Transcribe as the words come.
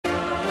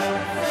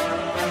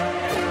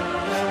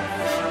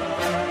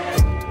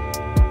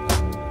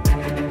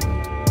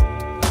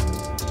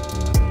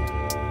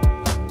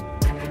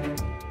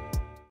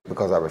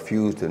because I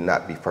refuse to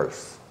not be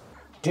first.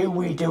 Do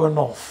we do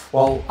enough?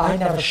 Well, I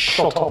never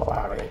shut up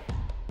about it.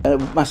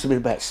 It must have been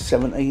about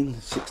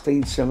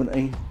 16,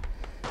 17.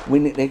 We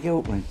nicked their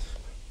guilt rings.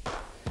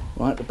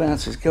 Right, the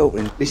bouncer's guilt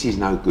ring. This is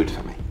no good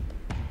for me.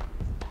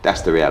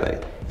 That's the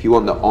reality. If you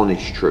want the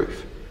honest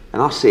truth,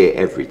 and I see it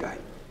every day.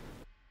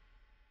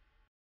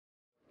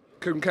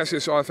 KUGAN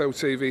CASSIUS IFL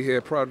TV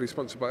here, proudly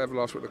sponsored by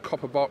Everlast with the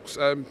Copper Box.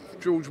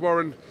 George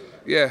Warren,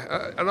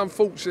 yeah, an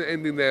unfortunate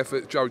ending there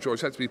for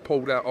Joyce. Had to be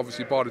pulled out,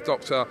 obviously, by the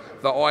doctor.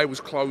 The eye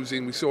was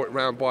closing. We saw it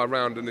round by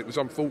round, and it was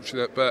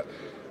unfortunate. But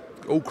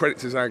all credit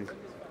to Zhang.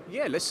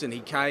 Yeah, listen,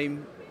 he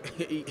came.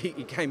 He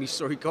came. He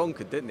saw he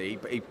conquered, didn't he?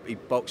 But he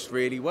boxed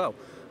really well.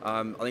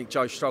 I think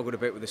Joe struggled a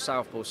bit with the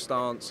southpaw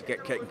stance. He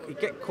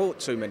get caught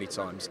too many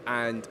times,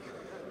 and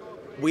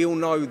we all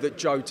know that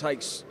Joe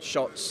takes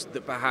shots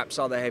that perhaps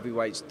other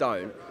heavyweights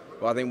don't.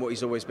 But I think what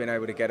he's always been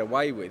able to get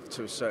away with,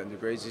 to a certain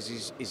degree,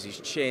 is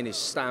his chin, his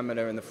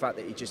stamina, and the fact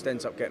that he just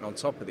ends up getting on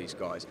top of these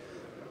guys.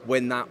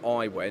 When that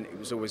eye went, it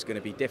was always going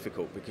to be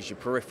difficult because your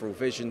peripheral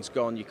vision's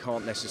gone. You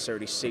can't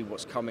necessarily see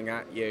what's coming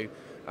at you.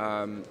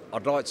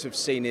 I'd like to have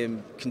seen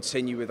him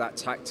continue with that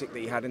tactic that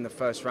he had in the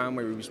first round,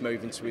 where he was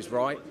moving to his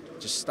right,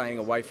 just staying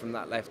away from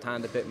that left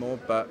hand a bit more.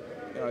 But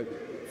you know,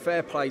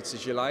 fair play to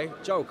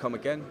Gillet. Joe will come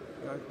again.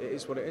 You know, it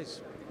is what it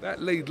is.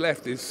 That lead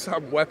left is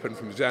some weapon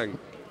from Zhang.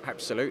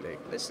 Absolutely.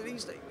 Listen,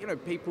 you know,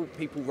 people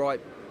write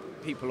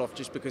people off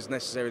just because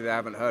necessarily they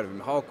haven't heard of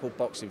him. Hardcore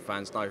boxing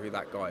fans know who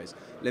that guy is.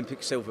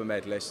 Olympic silver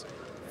medalist.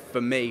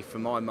 For me, for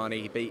my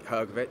money, he beat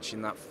Hrgovic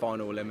in that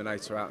final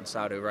eliminator out in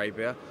Saudi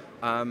Arabia.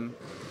 You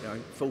know,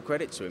 full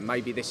credit to him.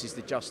 Maybe this is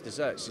the just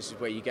desserts. This is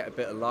where you get a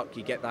bit of luck,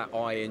 you get that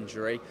eye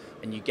injury,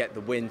 and you get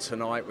the win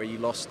tonight where you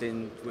lost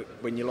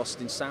when you lost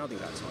in Saudi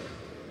that time.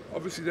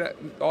 Obviously, that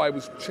eye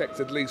was checked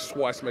at least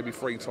twice, maybe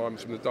 3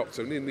 times from the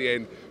doctor, and in the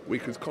end, we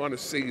could kind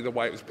of see the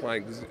way it was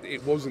playing because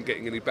it wasn't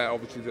getting any better.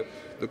 Obviously,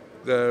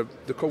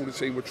 the corner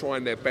team were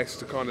trying their best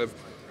to kind of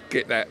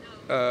get that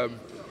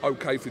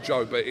okay for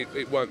Joe, but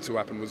it weren't to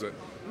happen, was it?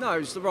 No, it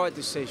was the right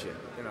decision.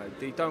 You know,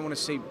 they don't want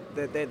to see.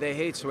 They're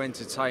here to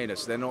entertain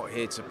us. They're not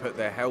here to put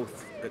their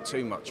health at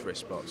too much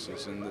risk,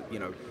 boxers. And you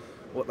know,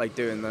 what they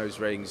do in those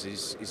rings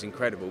is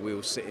incredible. We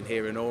were sitting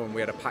here in awe, and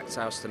we had a packed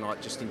house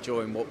tonight, just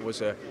enjoying what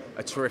was a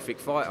terrific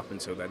fight up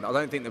until then. I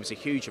don't think there was a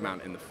huge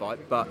amount in the fight,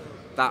 but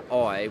that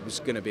eye was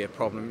going to be a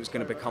problem. It was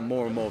going to become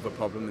more and more of a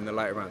problem in the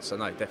later rounds. So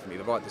no, definitely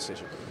the right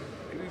decision.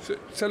 Can you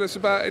tell us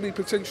about any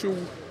potential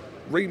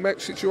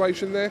rematch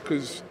situation there?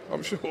 Because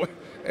I'm sure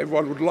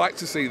everyone would like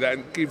to see that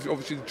and give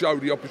obviously Joe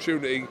the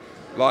opportunity,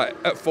 like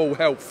at full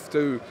health,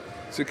 to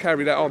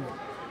carry that on.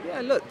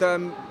 Yeah, look,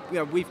 you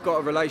know, we've got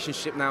a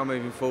relationship now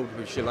moving forward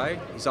with Gillet.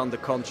 He's under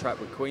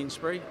contract with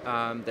Queensberry.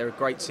 They're a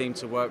great team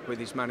to work with,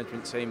 his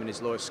management team and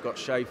his lawyer Scott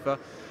Schaefer.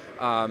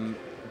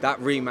 That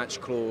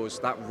rematch clause,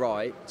 that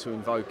right to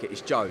invoke it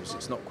is Joe's.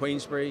 It's not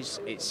Queensberry's,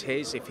 it's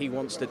his. If he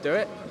wants to do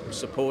it, we'll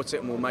support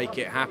it and we'll make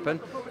it happen.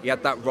 He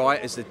had that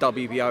right as the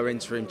WBO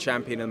interim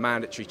champion and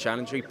mandatory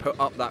challenger. He put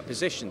up that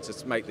position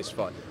to make this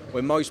fight,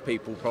 where most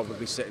people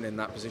probably sitting in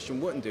that position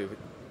wouldn't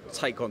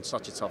take on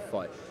such a tough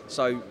fight.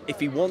 So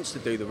if he wants to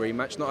do the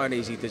rematch, not only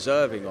is he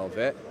deserving of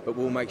it, but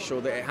we'll make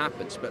sure that it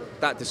happens.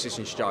 But that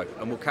decision's Joe,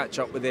 and we'll catch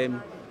up with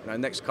him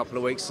next couple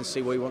of weeks and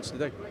see what he wants to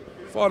do.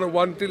 Final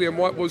one, Dillian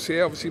Whyte was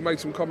here, obviously made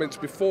some comments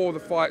before the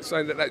fight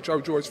saying that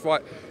Joe Joyce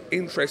fight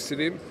interested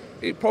him.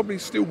 It probably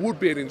still would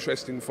be an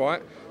interesting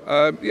fight.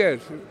 Yeah,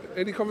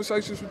 any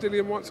conversations with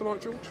Dillian Whyte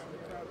tonight, George?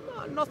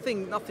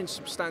 Nothing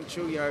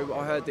substantial. You know,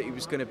 I heard that he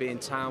was going to be in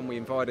town. We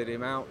invited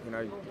him out. You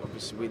know,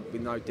 obviously we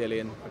know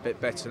Dillian a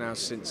bit better now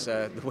since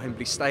the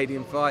Wembley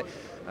Stadium fight.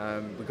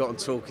 We got on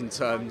talking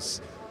terms.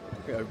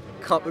 You know,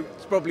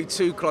 it's probably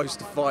too close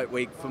to fight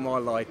week for my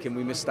liking.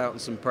 We missed out on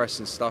some press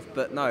and stuff,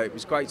 but no, it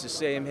was great to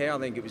see him here. I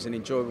think it was an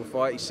enjoyable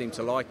fight. He seemed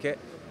to like it.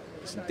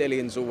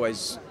 Dillian's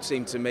always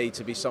seemed to me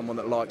to be someone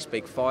that likes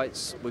big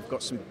fights. We've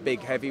got some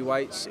big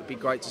heavyweights. It'd be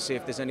great to see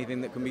if there's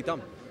anything that can be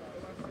done.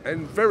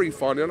 And very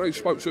finally, I know you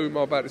spoke to him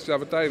about this the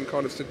other day and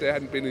kind of said there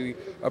hadn't been any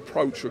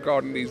approach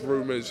regarding these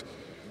rumours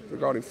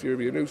regarding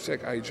Fury and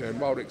Usyk, AJ and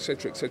Wilder,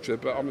 etc.,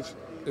 but I'm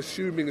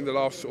assuming in the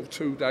last sort of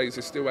 2 days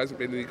there still hasn't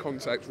been any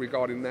contact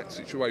regarding that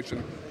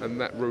situation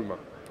and that rumour.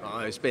 Oh,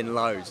 it's been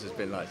loads. There's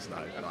been loads. No,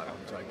 I'm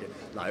joking.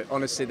 No,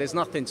 honestly, there's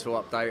nothing to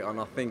update on.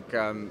 I think,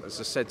 as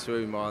I said to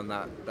Umar in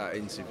that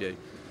interview,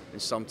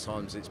 and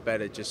sometimes it's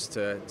better just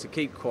to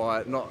keep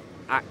quiet, not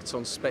act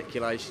on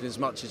speculation as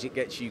much as it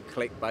gets you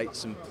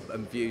clickbaits and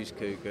views,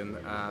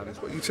 KUGAN.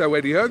 That's what you tell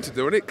Eddie Hearn to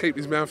do, isn't it? Keep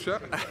his mouth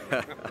shut.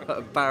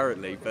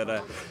 Apparently,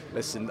 but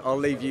listen, I'll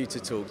leave you to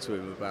talk to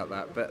him about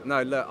that. But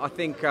no, look, I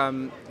think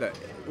look, it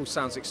all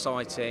sounds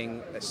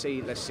exciting. Let's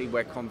see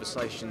where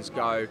conversations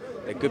go.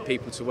 They're good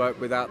people to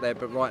work with out there,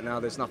 but right now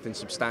there's nothing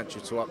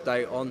substantial to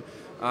update on.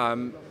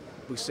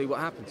 We'll see what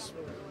happens.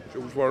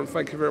 George Warren,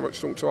 thank you very much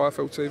for talking to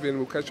IFL TV, and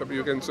we'll catch up with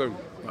you again soon.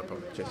 No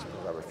problem. Cheers.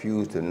 I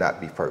refuse to not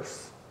be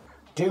first.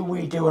 Do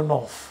we do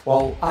enough?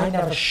 Well, I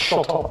never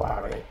shut up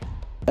about it.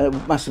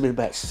 It must have been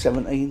about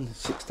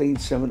 16,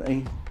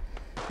 17.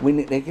 We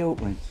nicked their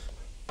guilt rings.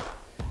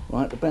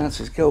 Right, the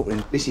bouncer's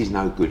going. This is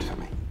no good for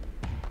me.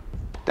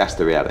 That's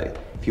the reality.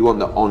 If you want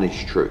the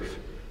honest truth,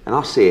 and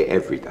I see it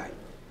every day,